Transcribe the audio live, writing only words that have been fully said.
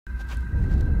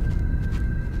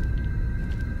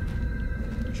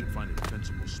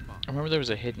remember there was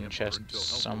a hidden chest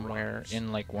somewhere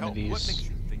in like one of these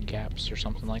gaps or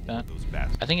something like that.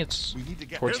 I think it's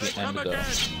towards the end though.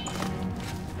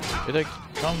 Here they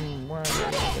come, where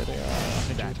there they are. I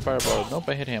hit you with fireball. Nope,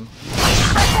 I hit him.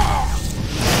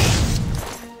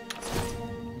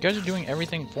 You guys are doing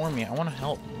everything for me. I want to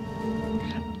help.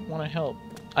 I want to help.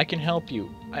 I can help you.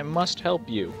 I must help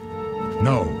you.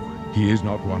 No, he is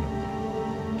not one of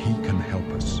them. He can help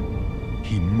us.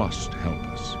 He must help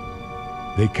us.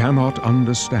 They cannot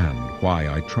understand why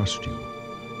I trust you.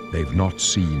 They've not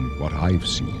seen what I've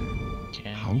seen.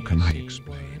 How can I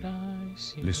explain?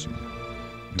 Listen.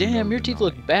 Damn, your teeth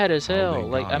look bad as hell.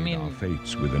 Like, I mean, our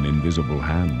fates with an invisible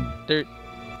hand.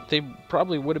 They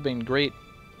probably would have been great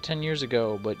 10 years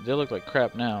ago, but they look like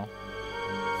crap now.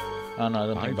 Oh no, I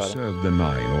don't think about it. I've served the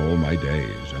Nine all my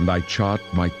days, and I chart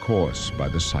my course by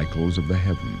the cycles of the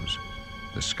heavens.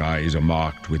 The skies are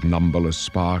marked with numberless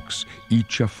sparks,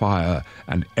 each a fire,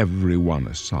 and every one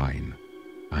a sign.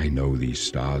 I know these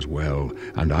stars well,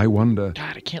 and I wonder,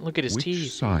 God, I can't look at his which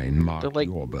teeth. sign marked like,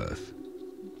 your birth?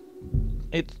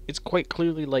 It's quite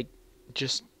clearly like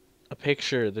just a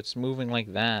picture that's moving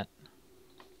like that.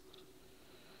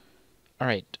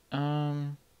 Alright,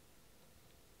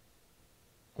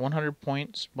 100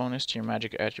 points bonus to your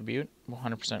magic attribute,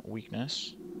 100%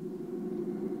 weakness,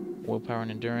 willpower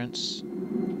and endurance,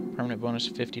 permanent bonus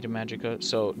 50 to magicka.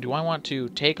 So, do I want to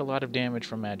take a lot of damage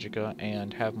from magicka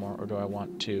and have more, or do I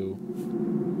want to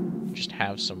just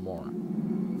have some more?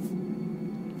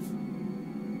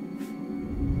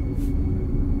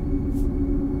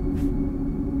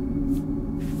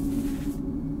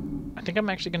 I think I'm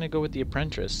actually going to go with the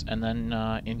apprentice and then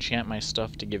enchant my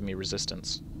stuff to give me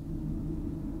resistance.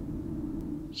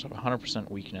 So 100%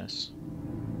 weakness.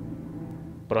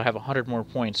 But I'll have 100 more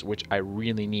points, which I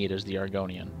really need as the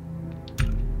Argonian.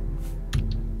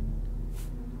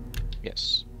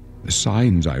 Yes. The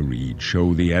signs I read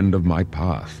show the end of my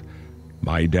path.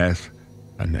 My death,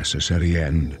 a necessary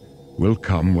end, will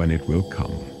come when it will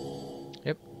come.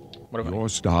 Yep. What about your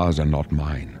stars are not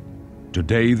mine.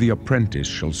 Today the apprentice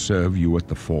shall serve you at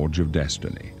the Forge of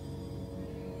Destiny.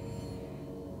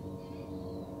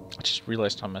 I just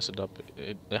realized how messed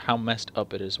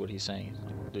up it is what he's saying.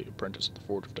 Like, the apprentice at the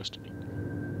Forge of Destiny.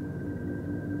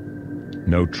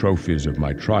 No trophies of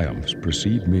my triumphs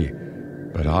precede me,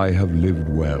 but I have lived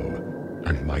well,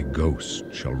 and my ghost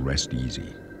shall rest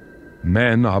easy.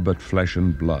 Men are but flesh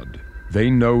and blood. They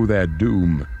know their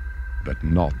doom, but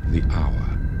not the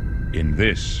hour. In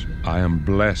this, I am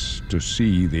blessed to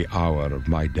see the hour of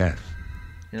my death.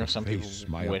 You know, some people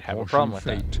would have a problem with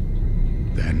that.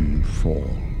 Then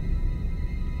fall.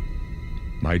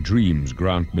 My dreams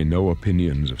grant me no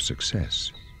opinions of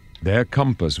success. Their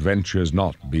compass ventures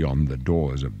not beyond the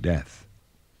doors of death.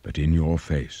 But in your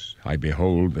face I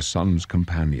behold the sun's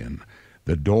companion.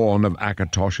 The dawn of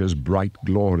Akatosh's bright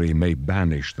glory may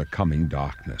banish the coming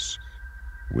darkness.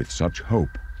 With such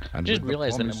hope, I just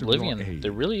realized that in Oblivion,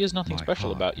 there really is nothing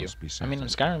special about you. I mean, in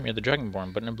Skyrim, you're the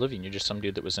Dragonborn, but in Oblivion, you're just some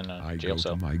dude that was in a jail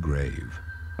cell. I go to my grave.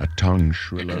 A tongue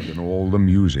shriller than all the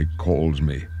music calls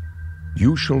me.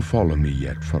 You shall follow me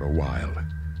yet for a while.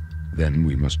 Then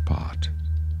we must part.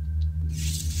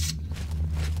 It's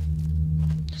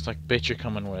like, bitch you're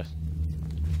coming with.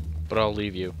 But I'll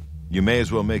leave you. You may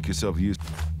as well make yourself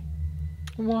useful.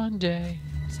 One day,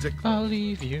 I'll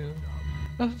leave you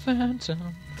a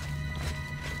phantom.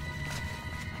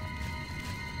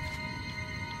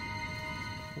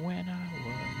 When I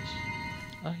was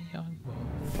a young boy,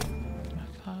 my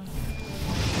father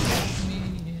put me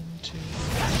into...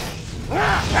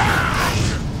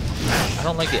 I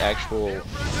don't like the actual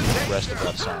rest of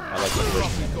that song. I like the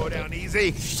version. Go down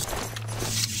easy.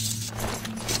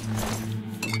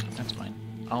 That's fine.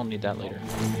 I'll need that later.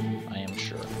 I am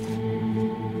sure.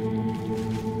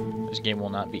 This game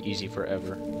will not be easy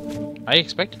forever. I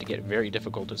expect it to get very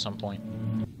difficult at some point.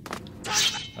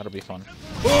 That'll be fun.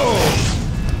 Whoa!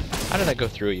 How did I go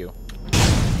through you?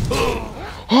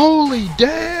 Holy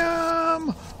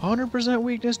damn! 100%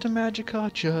 weakness to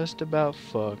magicka just about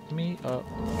fucked me up.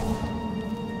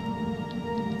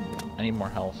 I need more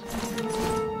health.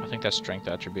 I think that's strength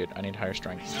attribute. I need higher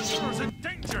strength.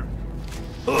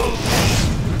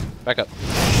 Back up.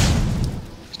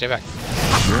 Stay back.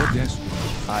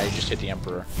 I just hit the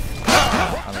Emperor.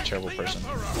 I'm a terrible person.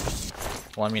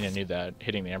 Well, I mean, I knew that.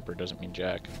 Hitting the Emperor doesn't mean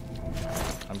jack.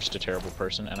 I'm just a terrible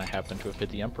person, and I happen to have hit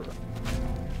the Emperor.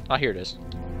 Ah, here it is.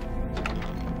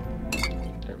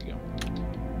 There we go.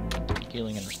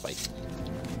 Healing and respite.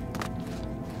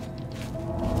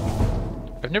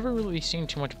 I've never really seen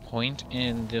too much point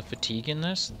in the fatigue in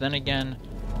this. Then again,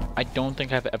 I don't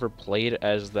think I've ever played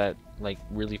as that like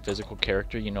really physical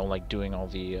character, you know, like doing all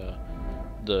the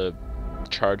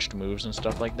charged moves and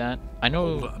stuff like that. I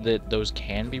know that those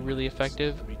can be really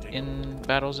effective in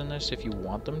battles in this if you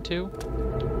want them to,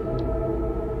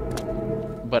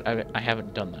 but I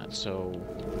haven't done that, so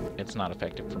it's not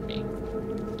effective for me.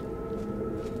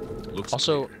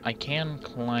 Also, I can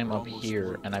climb up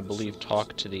here and I believe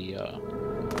talk to the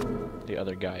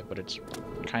other guy, but it's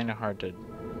kind of hard to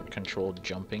control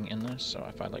jumping in this. So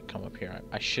if I like come up here,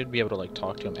 I should be able to like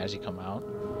talk to him as he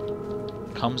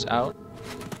comes out.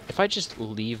 If I just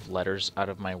leave letters out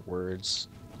of my words,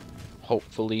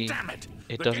 hopefully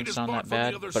it doesn't sound that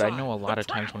bad. But I know a lot of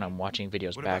times when I'm watching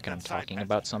videos back and I'm talking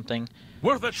about something,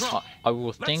 I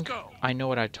will think I know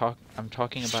what I'm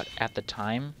talking about at the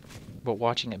time, but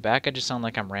watching it back, I just sound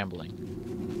like I'm rambling.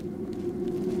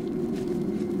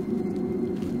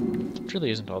 It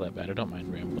really isn't all that bad. I don't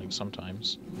mind rambling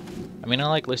sometimes. I mean, I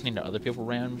like listening to other people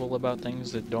ramble about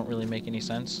things that don't really make any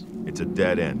sense. It's a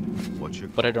dead end. What's your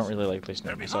But I don't really like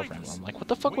listening to myself ramble. I'm like, what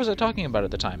the fuck was I talking about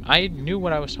at the time? I knew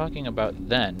what I was talking about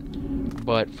then,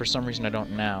 but for some reason I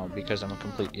don't now because I'm a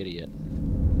complete idiot.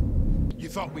 You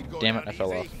thought we'd go Damn it, down I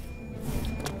fell easy? off.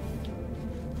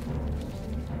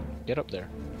 Get up there.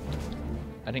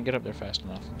 I didn't get up there fast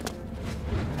enough.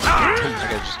 That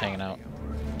guy's just hanging out.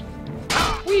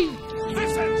 Whee! I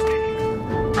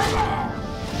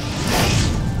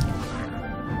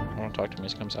want to talk to him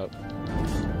as he comes out.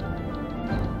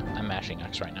 I'm mashing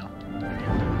X right now.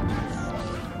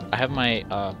 I have my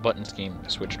button scheme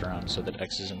switched around so that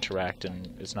X is interact and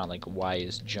it's not like Y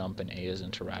is jump and A is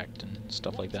interact and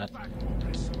stuff like that.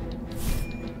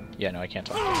 Yeah, no, I can't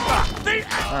talk to him.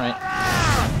 Alright.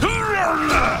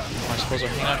 I suppose I'll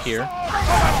hang out here.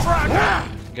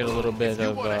 Get a little bit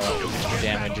of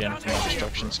damage in from my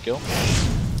destruction skill.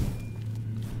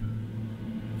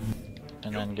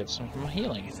 And then get some from my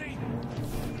healing.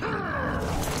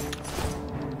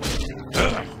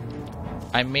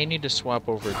 I may need to swap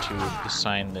over to the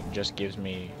sign that just gives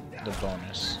me the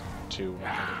bonus to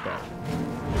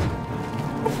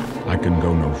I can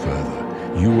go no further.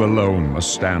 You alone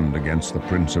must stand against the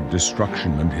Prince of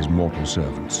Destruction and his mortal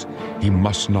servants. He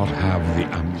must not have the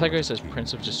amulet. That guy says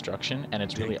Prince of Destruction, and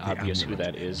it's really obvious who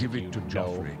that is if you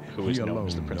know who is known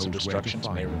as the Prince of Destruction. It's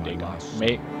Mehrunes Dagon.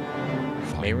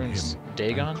 Mehrunes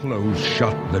Dagon? Close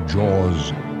shut the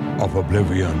jaws of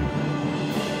Oblivion.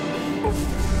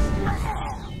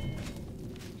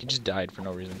 He just died for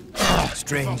no reason.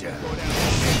 Stranger,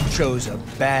 you chose a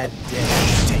bad day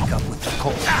to take up with the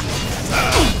cult.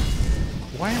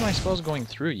 Why are my spells going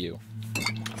through you?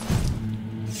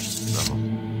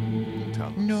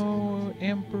 No,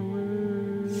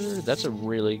 Emperor. That's a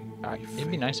really... it'd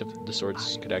be nice if the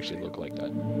swords could actually look like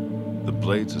that. The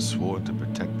blades are sworn to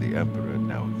protect the Emperor.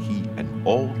 Now he and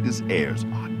all his heirs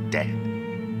are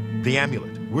dead. The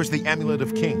amulet. Where's the amulet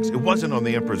of kings? It wasn't on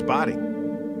the Emperor's body.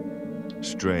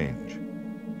 Strange.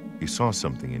 He saw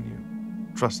something in you.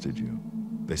 Trusted you.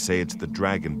 They say it's the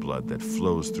dragon blood that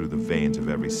flows through the veins of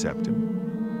every septum.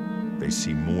 They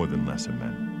see more than lesser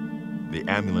men. The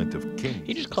amulet of kings.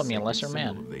 He just called me a lesser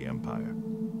man. Of the Empire.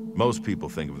 Most people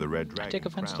think of the red dragon. I take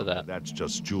offense to crown, that. but that's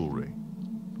just jewelry.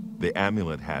 The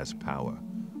amulet has power.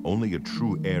 Only a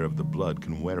true heir of the blood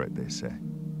can wear it, they say.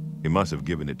 He must have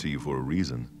given it to you for a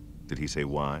reason. Did he say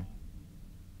why?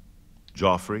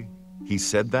 Joffrey? He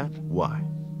said that? Why?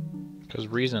 Because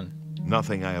reason.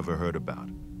 Nothing I ever heard about.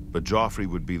 But Joffrey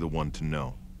would be the one to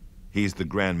know. He's the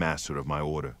Grand Master of my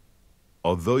order.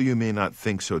 Although you may not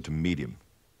think so to meet him,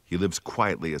 he lives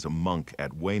quietly as a monk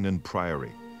at Waynon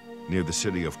Priory, near the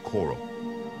city of Coral.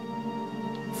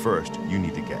 First, you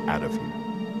need to get out of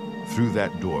here. Through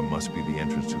that door must be the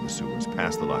entrance to the sewers,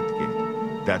 past the locked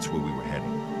gate. That's where we were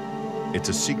heading. It's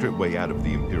a secret way out of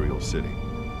the Imperial City.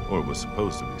 Or it was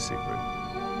supposed to be secret.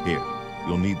 Here,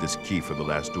 you'll need this key for the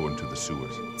last door into the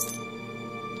sewers.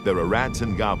 There are rats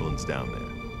and goblins down there.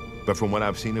 But from what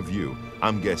I've seen of you,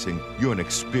 I'm guessing you're an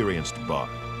experienced bard.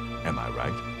 Am I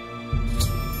right?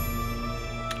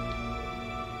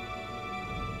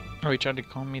 Oh, he tried to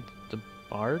call me the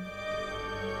bard?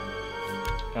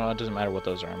 Oh, it doesn't matter what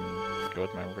those are. I'm gonna go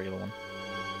with my regular one.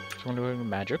 So I'm gonna go with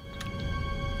magic.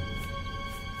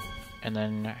 And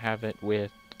then have it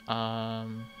with,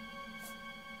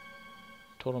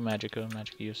 total magic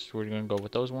use. We're gonna go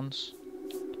with those ones.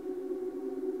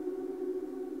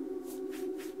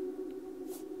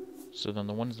 So then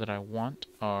the ones that I want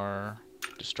are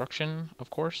destruction, of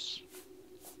course,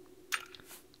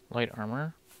 light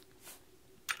armor,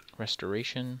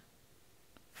 restoration,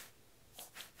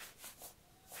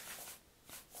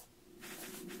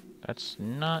 that's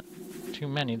not too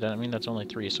many. I mean, that's only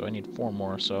 3, so I need 4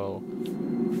 more. So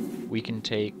we can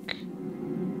take...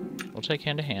 We'll take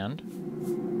hand to hand.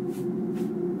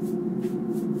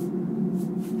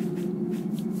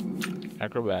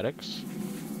 Acrobatics.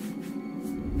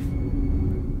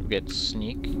 We get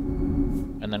sneak.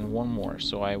 And then 1 more.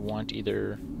 So I want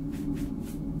either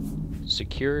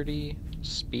security,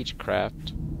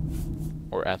 speechcraft,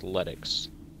 or athletics.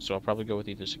 So I'll probably go with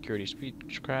either security,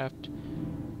 speechcraft.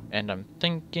 And I'm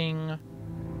thinking...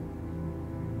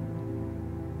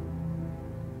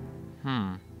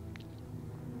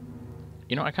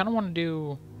 You know, I kind of want to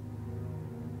do...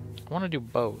 I want to do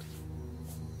both.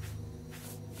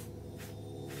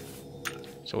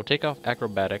 So we'll take off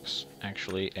acrobatics,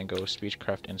 actually, and go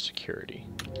speechcraft and security.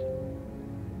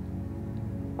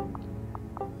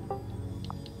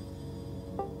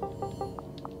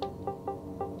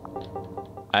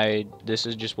 This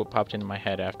is just what popped into my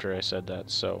head after I said that,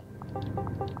 so...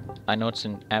 I know it's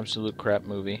an absolute crap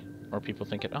movie, or people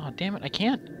think it, oh, damn it, I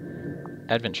can't!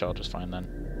 Advent Child is fine then.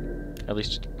 At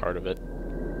least it's part of it.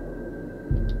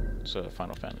 It's a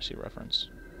Final Fantasy reference.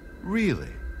 Really?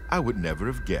 I would never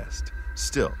have guessed.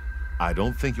 Still, I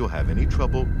don't think you'll have any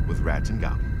trouble with rats and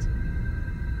goblins.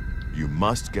 You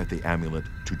must get the amulet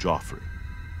to Joffrey.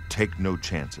 Take no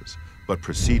chances, but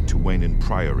proceed to Wayne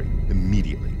Priory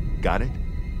immediately. Got it?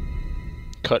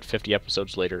 Cut 50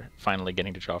 episodes later, finally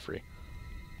getting to Joffrey.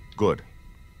 Good.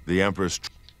 The Emperor's...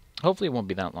 Hopefully it won't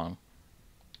be that long.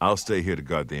 I'll stay here to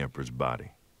guard the Emperor's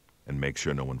body, and make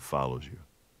sure no one follows you.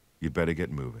 You'd better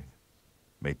get moving.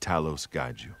 May Talos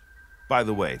guide you. By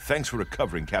the way, thanks for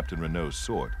recovering Captain Renault's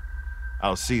sword.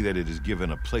 I'll see that it is given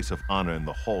a place of honor in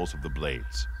the halls of the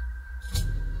Blades.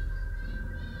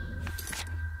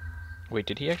 Wait,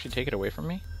 did he actually take it away from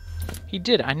me? He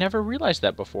did. I never realized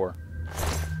that before.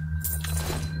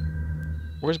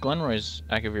 Where's Glenroy's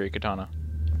Akaviri katana?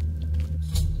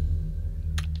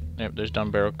 Yep, there's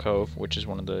Dunbarrow Cove, which is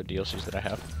one of the DLCs that I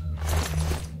have.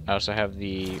 I also have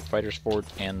the Fighter's Fort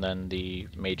and then the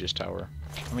Mage's Tower.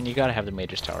 I mean, you gotta have the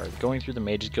Mage's Tower. Going through the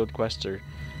Mage's Guild quests are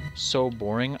so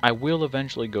boring. I will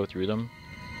eventually go through them,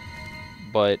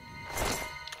 but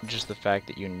just the fact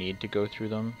that you need to go through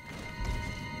them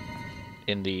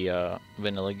in the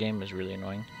vanilla game is really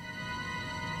annoying.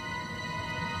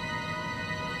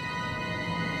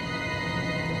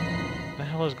 What the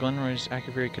hell is Glenroy's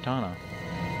Akaviri katana?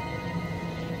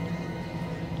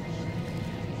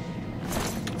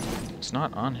 It's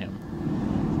not on him.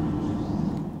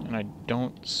 And I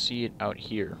don't see it out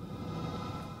here.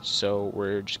 So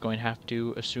we're just going to have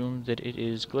to assume that it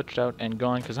is glitched out and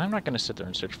gone, because I'm not going to sit there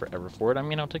and search forever for it. I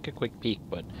mean, I'll take a quick peek,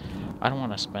 but I don't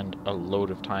want to spend a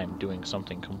load of time doing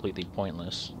something completely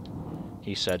pointless,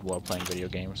 he said while playing video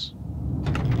games.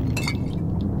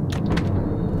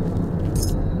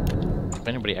 If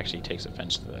anybody actually takes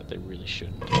offense to that, they really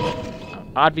shouldn't.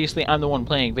 Obviously, I'm the one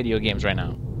playing video games right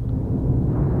now.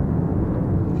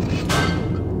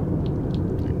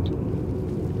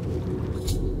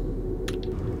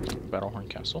 Battlehorn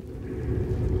Castle.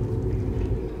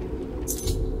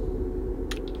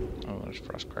 Oh, there's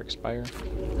Frostcrack Spire.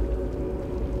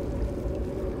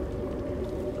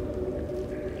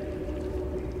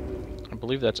 I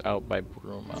believe that's out by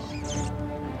Bruma.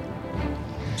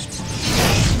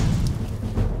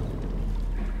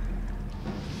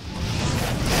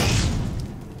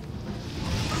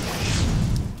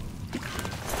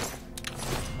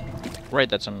 Right,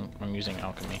 that's I'm using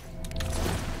alchemy.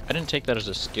 I didn't take that as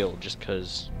a skill just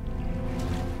because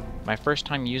my first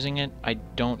time using it, I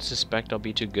don't suspect I'll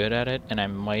be too good at it, and I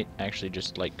might actually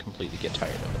just like completely get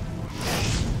tired of it.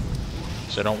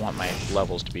 So I don't want my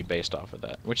levels to be based off of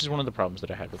that, which is one of the problems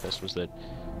that I had with this, was that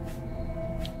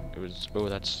it was, oh,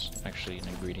 that's actually an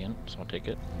ingredient, so I'll take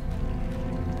it.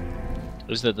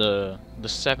 Is that the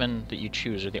 7 that you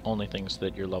choose are the only things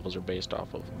that your levels are based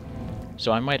off of.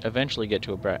 So I might eventually get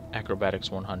to a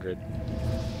acrobatics 100,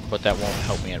 but that won't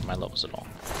help me at my levels at all.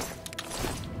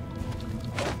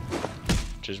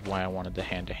 Which is why I wanted the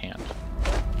hand-to-hand.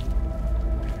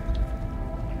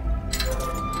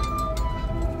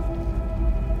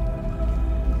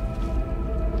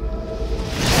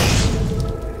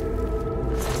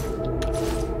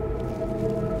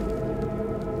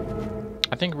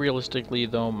 I think realistically,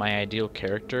 though, my ideal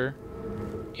character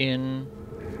in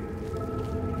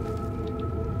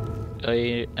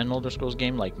an Elder Scrolls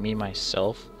game, like me,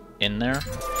 myself, in there,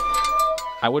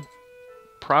 I would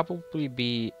probably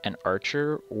be an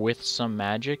archer with some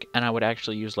magic, and I would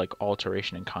actually use like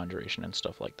alteration and conjuration and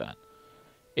stuff like that.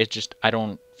 It's just, I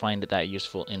don't find it that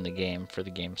useful in the game for the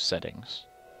game settings.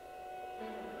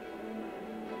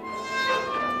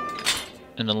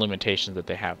 And the limitations that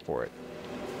they have for it.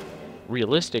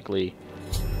 realistically,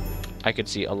 I could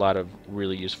see a lot of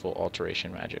really useful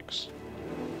alteration magics.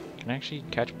 Can I actually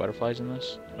catch butterflies in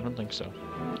this? I don't think so.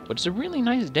 But it's a really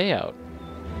nice day out.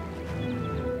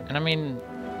 And I mean,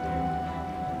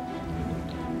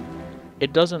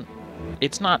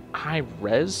 it's not high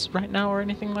res right now or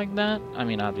anything like that. I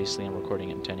mean, obviously I'm recording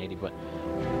it in 1080, but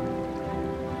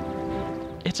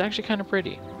it's actually kind of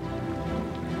pretty.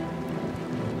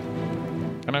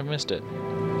 And I've missed it.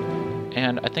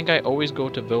 And I think I always go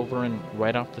to Vilverin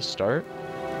right off the start.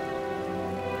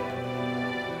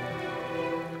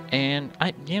 And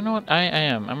you know what? I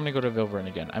am. I'm gonna go to Vilverin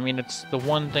again. I mean, it's the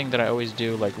one thing that I always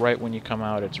do. Like right when you come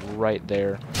out, it's right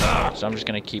there. So I'm just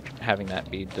gonna keep having that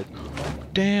be the.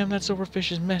 Damn, that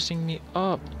silverfish is messing me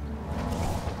up.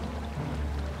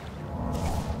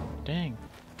 Dang.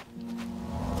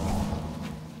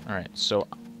 All right, so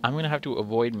I'm gonna have to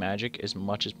avoid magic as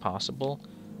much as possible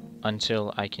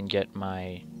until I can get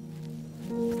my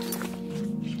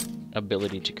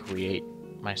ability to create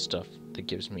my stuff that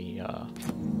gives me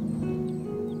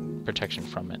protection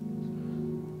from it.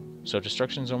 So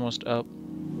destruction's almost up.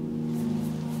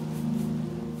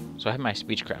 So I have my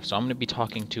speechcraft, so I'm going to be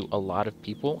talking to a lot of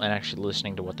people and actually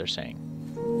listening to what they're saying.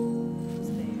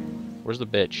 Where's the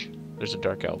bitch? There's a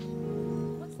dark elf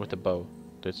with a bow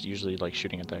that's usually like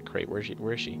shooting at that crate. Where is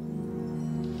she?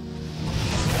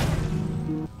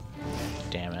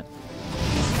 Damn it.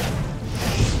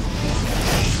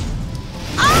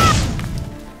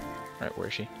 Alright, where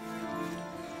is she?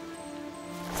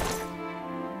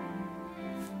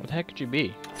 What the heck could you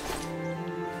be?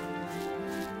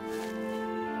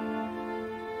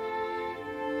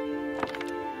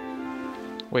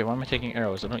 Wait, why am I taking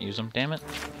arrows? I don't use them, damn it.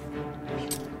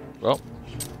 Well,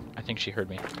 I think she heard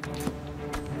me.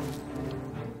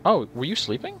 Oh, were you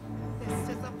sleeping?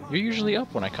 You're usually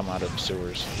up when I come out of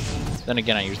sewers. Then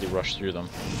again, I usually rush through them.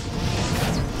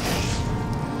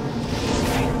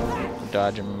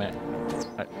 Dodging me.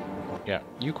 Yeah,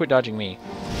 you quit dodging me,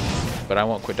 but I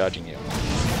won't quit dodging you.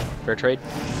 Fair trade?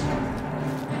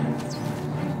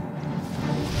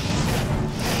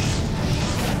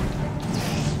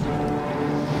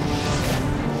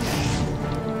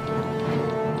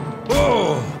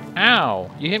 Oh!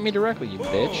 Ow! You hit me directly, you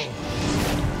bitch.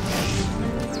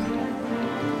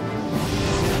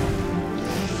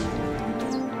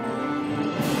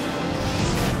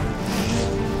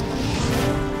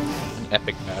 An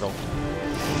epic battle.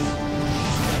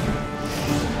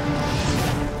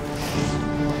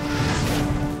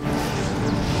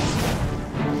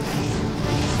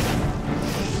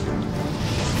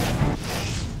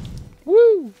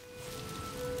 Woo!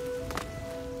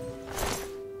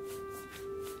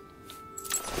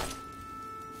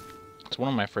 It's one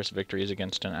of my first victories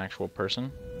against an actual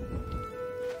person.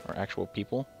 Or actual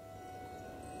people.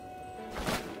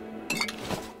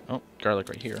 Oh, garlic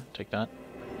right here. Take that.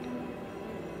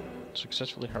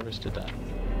 Successfully harvested that.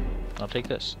 I'll take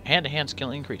this. Hand-to-hand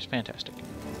skill increase. Fantastic.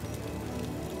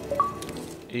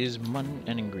 Is mutton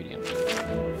an ingredient?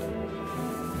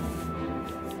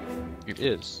 It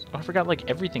is. Oh, I forgot, like,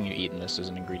 everything you eat in this is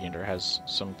an ingredient or has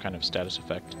some kind of status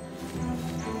effect.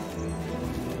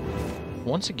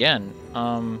 Once again,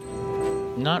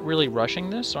 not really rushing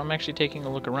this, so I'm actually taking a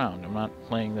look around. I'm not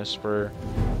playing this for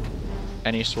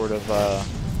any sort of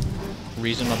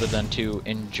reason other than to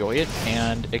enjoy it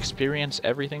and experience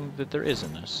everything that there is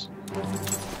in this.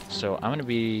 So I'm going to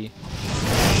be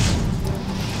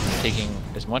taking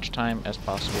as much time as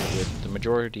possible with the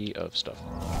majority of stuff.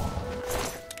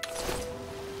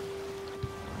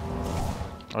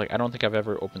 Like, I don't think I've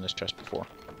ever opened this chest before.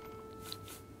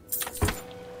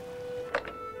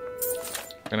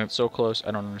 And it's so close,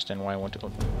 I don't understand why I want to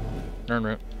open Nern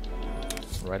root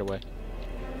right away.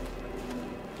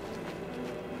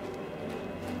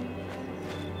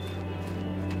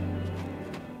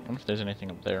 I wonder if there's anything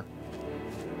up there.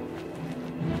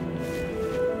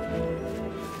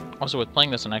 Also, with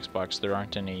playing this on Xbox, there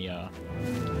aren't any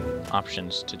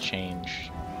options to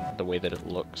change the way that it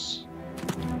looks.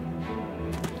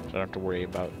 So I don't have to worry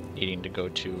about needing to go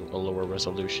to a lower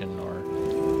resolution or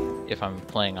if I'm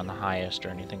playing on the highest or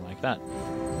anything like that.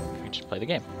 I can just play the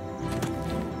game.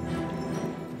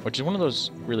 Which is one of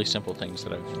those really simple things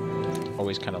that I've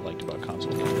always kind of liked about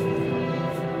console games.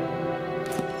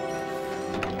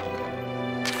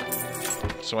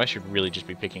 So I should really just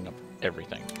be picking up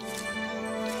everything.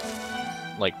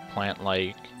 Like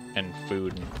plant-like and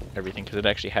food and everything, because it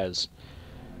actually has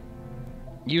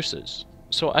uses.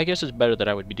 So I guess it's better that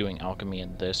I would be doing alchemy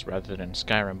in this rather than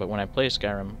Skyrim, but when I play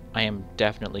Skyrim, I am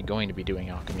definitely going to be doing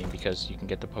alchemy because you can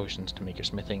get the potions to make your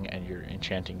smithing and your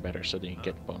enchanting better so that you can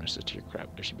get bonuses to your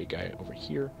craft. There should be a guy over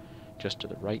here just to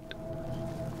the right.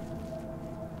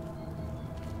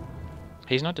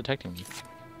 He's not detecting me.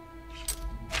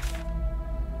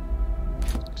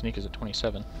 Sneak is at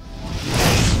 27.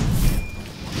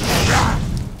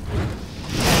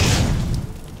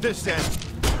 This end.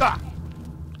 I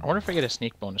wonder if I get a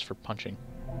sneak bonus for punching.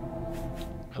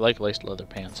 I like laced leather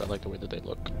pants. I like the way that they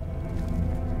look.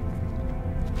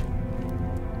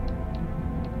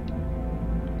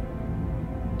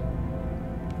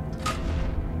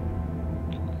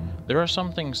 There are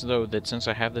some things, though, that since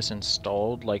I have this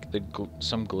installed, like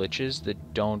some glitches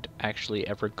that don't actually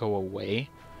ever go away.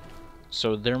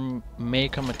 So there may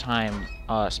come a time,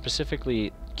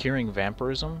 specifically curing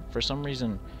vampirism, for some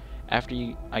reason,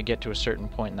 after I get to a certain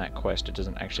point in that quest, it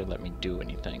doesn't actually let me do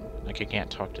anything. Like, I can't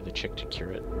talk to the chick to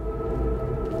cure it.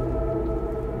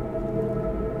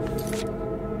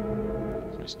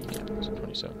 My sneak attack is at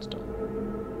 27 still.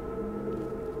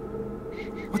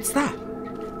 What's that?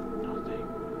 Nothing.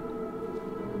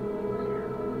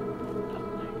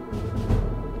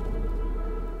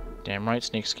 Damn right,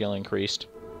 sneak skill increased.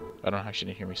 I don't know how she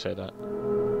didn't hear me say that.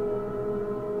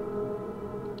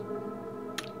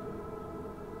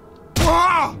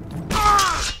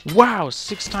 Wow,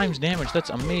 6 times damage. That's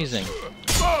amazing.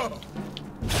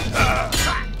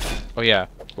 Oh yeah,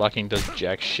 blocking does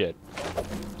jack shit.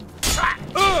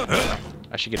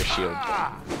 I should get a shield.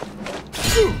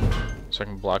 So I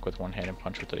can block with one hand and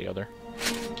punch with the other.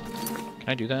 Can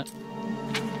I do that?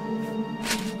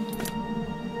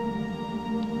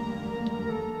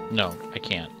 No, I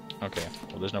can't. Okay,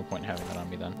 well there's no point in having that on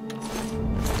me then.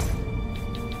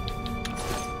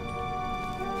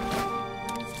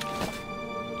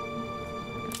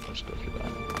 Let's go through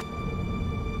that.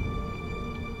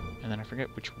 And then I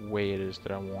forget which way it is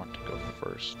that I want to go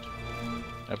first.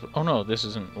 Oh no, this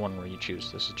isn't one where you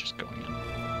choose. This is just going in.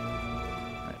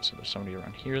 Alright, so there's somebody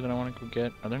around here that I want to go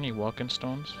get. Are there any walk-in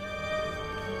stones?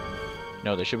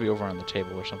 No, they should be over on the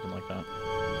table or something like that.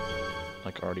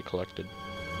 Like already collected.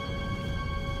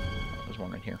 There's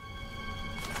one right here.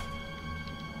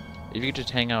 If you could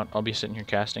just hang out, I'll be sitting here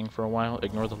casting for a while.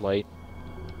 Ignore the light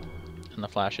and the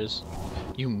flashes.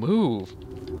 You move!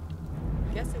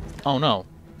 Oh no,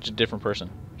 it's a different person.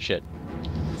 Shit.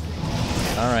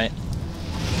 Alright.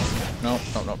 No,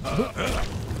 no, no.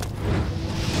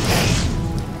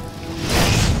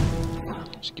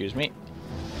 Excuse me.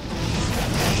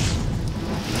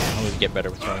 I'm gonna get better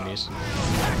with throwing these.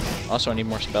 Also, I need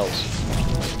more spells.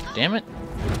 Damn it!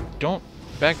 Don't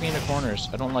back me into corners.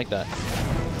 I don't like that.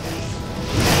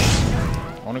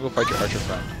 I want to go fight your archer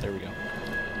friend. There we go.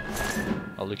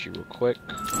 I'll loot you real quick.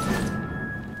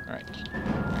 Alright.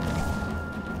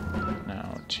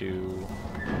 Now to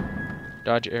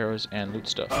dodge arrows and loot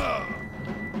stuff.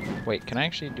 Wait, can I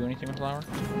actually do anything with flour?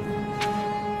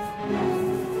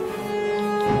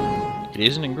 It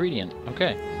is an ingredient.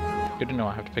 Okay. Good to know.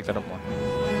 I have to pick that up more.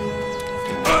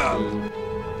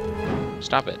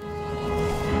 Stop it.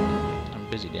 I'm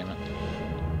busy, damn it.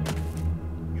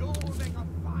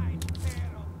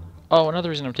 Oh, another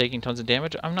reason I'm taking tons of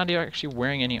damage, I'm not actually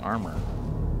wearing any armor.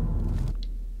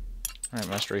 Alright,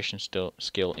 my restoration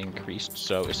skill increased,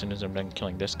 so as soon as I'm done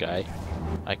killing this guy,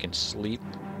 I can sleep,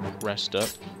 rest up,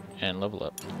 and level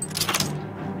up.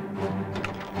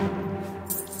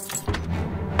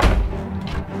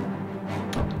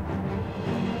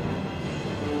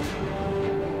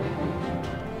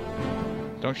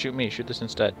 Don't shoot me, shoot this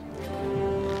instead.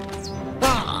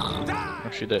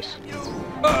 Or shoot this.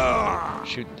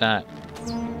 Shoot that.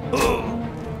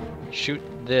 Shoot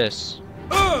this.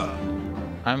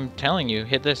 I'm telling you,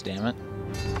 hit this, damn it.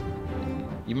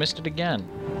 You missed it again.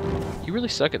 You really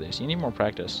suck at this. You need more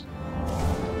practice.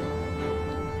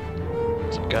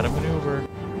 So gotta maneuver.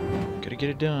 Gotta get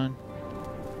it done.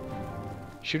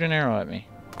 Shoot an arrow at me.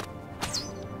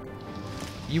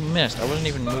 You missed. I wasn't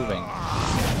even moving.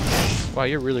 Wow,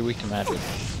 you're really weak to magic.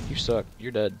 You suck.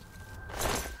 You're dead.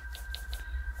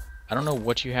 I don't know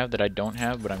what you have that I don't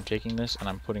have, but I'm taking this and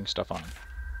I'm putting stuff on.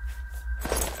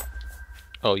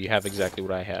 Oh, you have exactly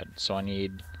what I had. So I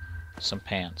need some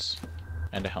pants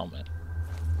and a helmet.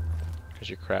 Because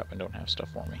you're crap and don't have stuff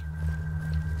for me.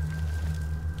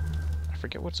 I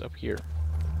forget what's up here.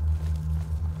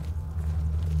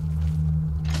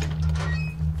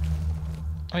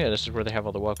 Oh yeah, this is where they have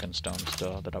all the welcome stones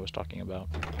that I was talking about.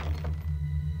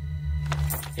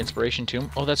 Inspiration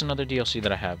Tomb. Oh, that's another DLC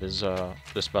that I have, is the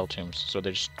spell tombs. So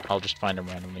I'll just find them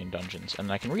randomly in dungeons,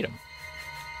 and I can read them.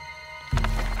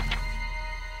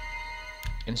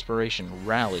 Inspiration.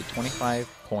 Rally. 25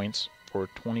 points for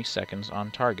 20 seconds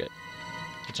on target.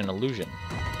 It's an illusion.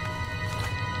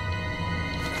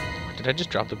 Did I just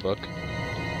drop the book?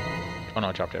 Oh no,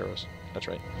 I dropped arrows. That's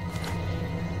right.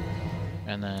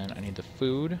 And then I need the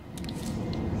food.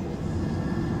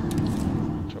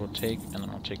 Which I will take, and then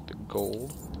I'll take the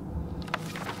gold.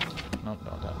 No,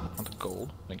 not that. Not the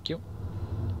gold. Thank you.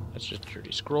 That's just a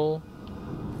dirty scroll.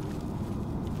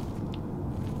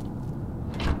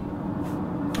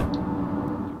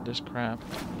 This crap.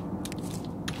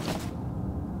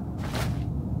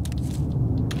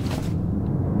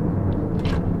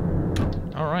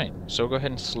 Alright, so go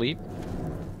ahead and sleep,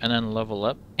 and then level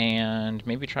up, and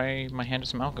maybe try my hand at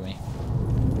some alchemy.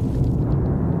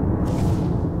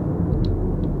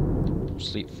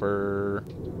 Sleep for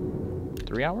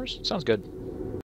 3 hours? Sounds good.